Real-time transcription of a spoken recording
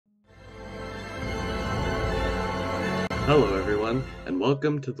Hello everyone, and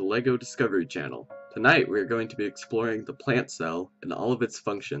welcome to the LEGO Discovery Channel. Tonight we are going to be exploring the plant cell and all of its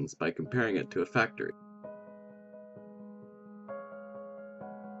functions by comparing it to a factory.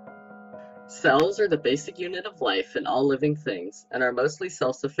 Cells are the basic unit of life in all living things and are mostly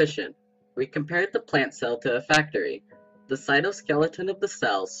self-sufficient. We compared the plant cell to a factory. The cytoskeleton of the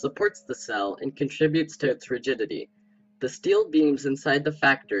cell supports the cell and contributes to its rigidity. The steel beams inside the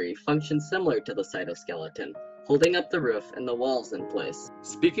factory function similar to the cytoskeleton, holding up the roof and the walls in place.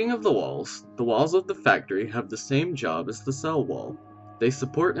 Speaking of the walls of the factory have the same job as the cell wall. They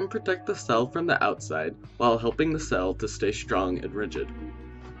support and protect the cell from the outside while helping the cell to stay strong and rigid.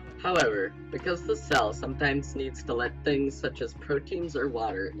 However, because the cell sometimes needs to let things such as proteins or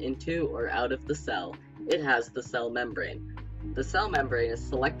water into or out of the cell, it has the cell membrane. The cell membrane is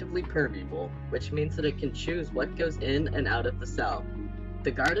selectively permeable, which means that it can choose what goes in and out of the cell. The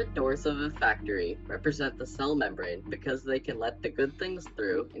guarded doors of a factory represent the cell membrane because they can let the good things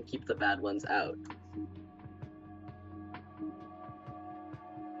through and keep the bad ones out.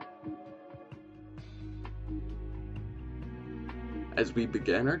 As we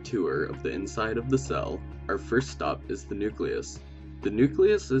begin our tour of the inside of the cell, our first stop is the nucleus. The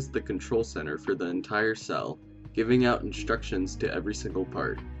nucleus is the control center for the entire cell, giving out instructions to every single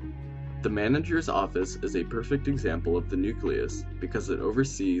part. The manager's office is a perfect example of the nucleus because it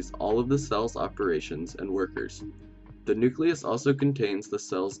oversees all of the cell's operations and workers. The nucleus also contains the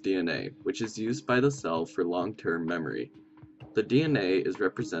cell's DNA, which is used by the cell for long-term memory. The DNA is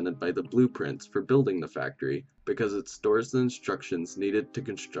represented by the blueprints for building the factory because it stores the instructions needed to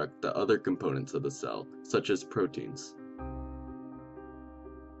construct the other components of the cell, such as proteins.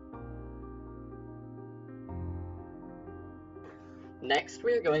 Next,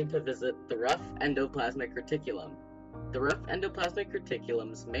 we are going to visit the rough endoplasmic reticulum. The rough endoplasmic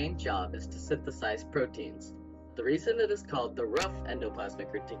reticulum's main job is to synthesize proteins. The reason it is called the rough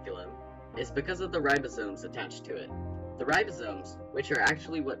endoplasmic reticulum is because of the ribosomes attached to it. The ribosomes, which are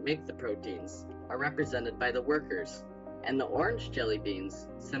actually what make the proteins, are represented by the workers, and the orange jelly beans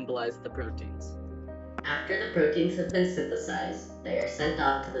symbolize the proteins. After the proteins have been synthesized, they are sent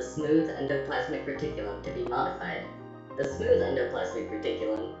off to the smooth endoplasmic reticulum to be modified. The smooth endoplasmic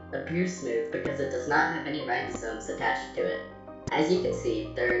reticulum appears smooth because it does not have any ribosomes attached to it. As you can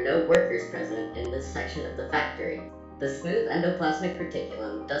see, there are no workers present in this section of the factory. The smooth endoplasmic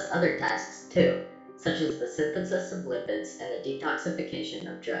reticulum does other tasks too, such as the synthesis of lipids and the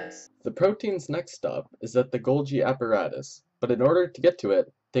detoxification of drugs. The protein's next stop is at the Golgi apparatus, but in order to get to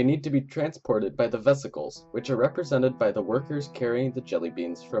it, they need to be transported by the vesicles, which are represented by the workers carrying the jelly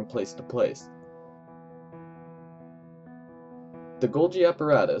beans from place to place. The Golgi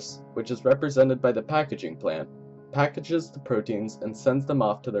apparatus, which is represented by the packaging plant, packages the proteins and sends them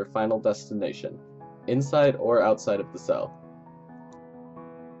off to their final destination, inside or outside of the cell.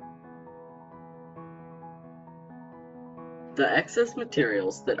 The excess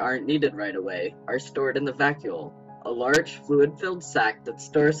materials that aren't needed right away are stored in the vacuole, a large fluid-filled sac that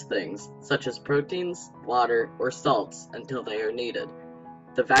stores things such as proteins, water, or salts until they are needed.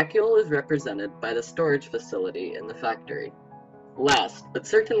 The vacuole is represented by the storage facility in the factory. Last, but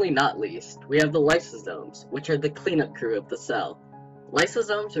certainly not least, we have the lysosomes, which are the cleanup crew of the cell.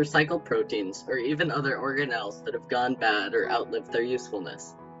 Lysosomes recycle proteins or even other organelles that have gone bad or outlived their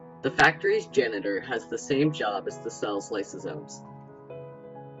usefulness. The factory's janitor has the same job as the cell's lysosomes.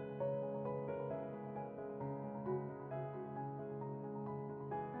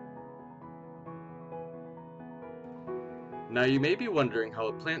 Now you may be wondering how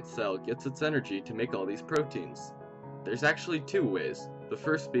a plant cell gets its energy to make all these proteins. There's actually two ways, the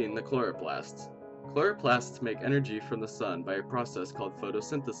first being the chloroplasts. Chloroplasts make energy from the sun by a process called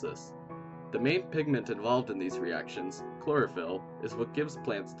photosynthesis. The main pigment involved in these reactions, chlorophyll, is what gives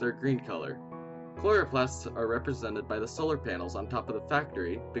plants their green color. Chloroplasts are represented by the solar panels on top of the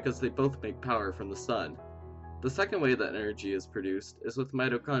factory because they both make power from the sun. The second way that energy is produced is with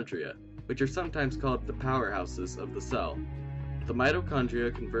mitochondria, which are sometimes called the powerhouses of the cell. The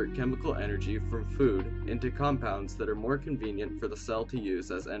mitochondria convert chemical energy from food into compounds that are more convenient for the cell to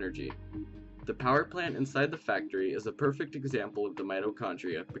use as energy. The power plant inside the factory is a perfect example of the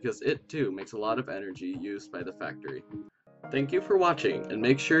mitochondria because it too makes a lot of energy used by the factory. Thank you for watching, and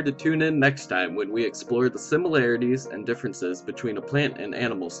make sure to tune in next time when we explore the similarities and differences between a plant and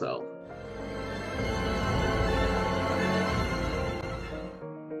animal cell.